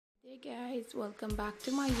Hey guys, welcome back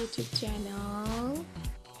to my YouTube channel.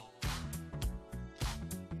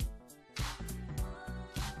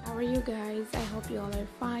 How are you guys? I hope you all are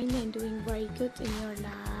fine and doing very good in your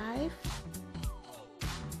life.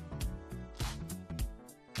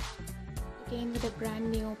 Again with a brand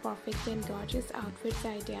new perfect and gorgeous outfits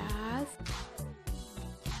ideas.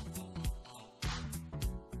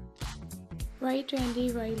 Very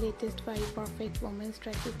trendy, very latest, very perfect women's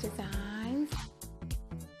dresses designs.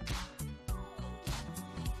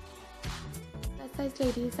 Plus size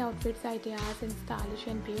ladies outfits ideas and stylish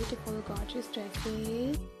and beautiful gorgeous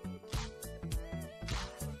dresses.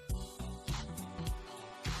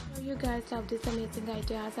 I'm sure you guys love these amazing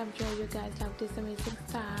ideas. I'm sure you guys love this amazing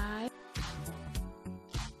style.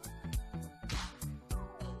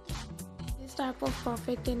 This type of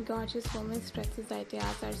perfect and gorgeous women's dresses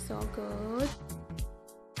ideas are so good.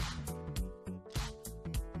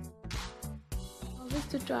 Always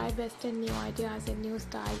to try best and new ideas and new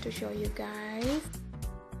style to show you guys.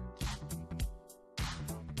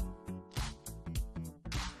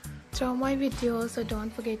 Through my videos, so don't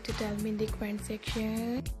forget to tell me in the comment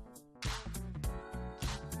section.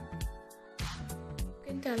 You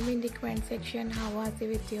can tell me in the comment section how was the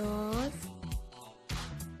videos.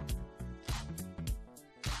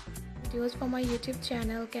 Videos for my YouTube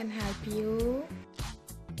channel can help you.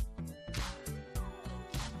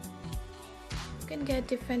 You can get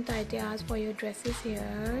different ideas for your dresses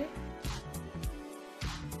here.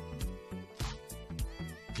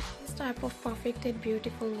 This type of perfect and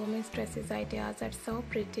beautiful women's dresses ideas are so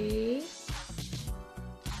pretty.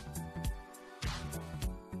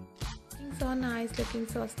 Looking so nice, looking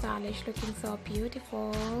so stylish, looking so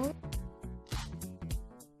beautiful.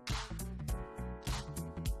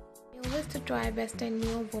 Always to try best and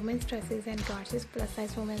new women's dresses and gorgeous plus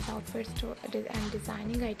size women's outfits and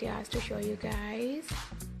designing ideas to show you guys.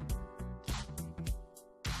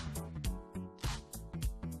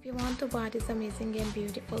 If you want to buy these amazing and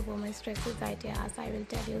beautiful women's dresses ideas, I will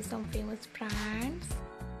tell you some famous brands.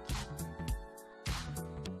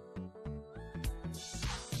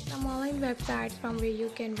 Some online websites from where you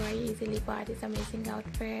can very easily buy these amazing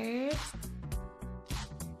outfits.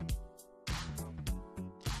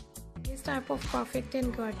 This type of perfect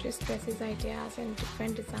and gorgeous dresses ideas and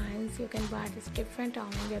different designs you can buy these different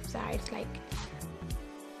online websites like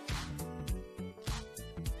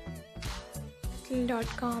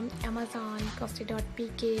Stil.com, Amazon,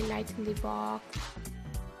 Costi.pk, Light in the Box,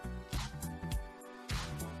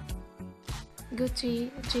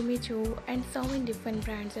 Gucci, Jimmy Choo, and so many different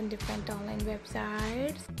brands and different online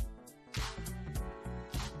websites.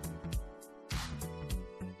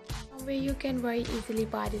 Where you can very easily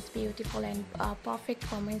buy these beautiful and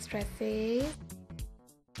perfect women's dresses.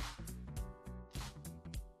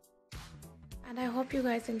 And I hope you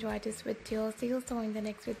guys enjoyed this video. See you soon in the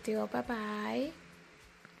next video. Bye bye.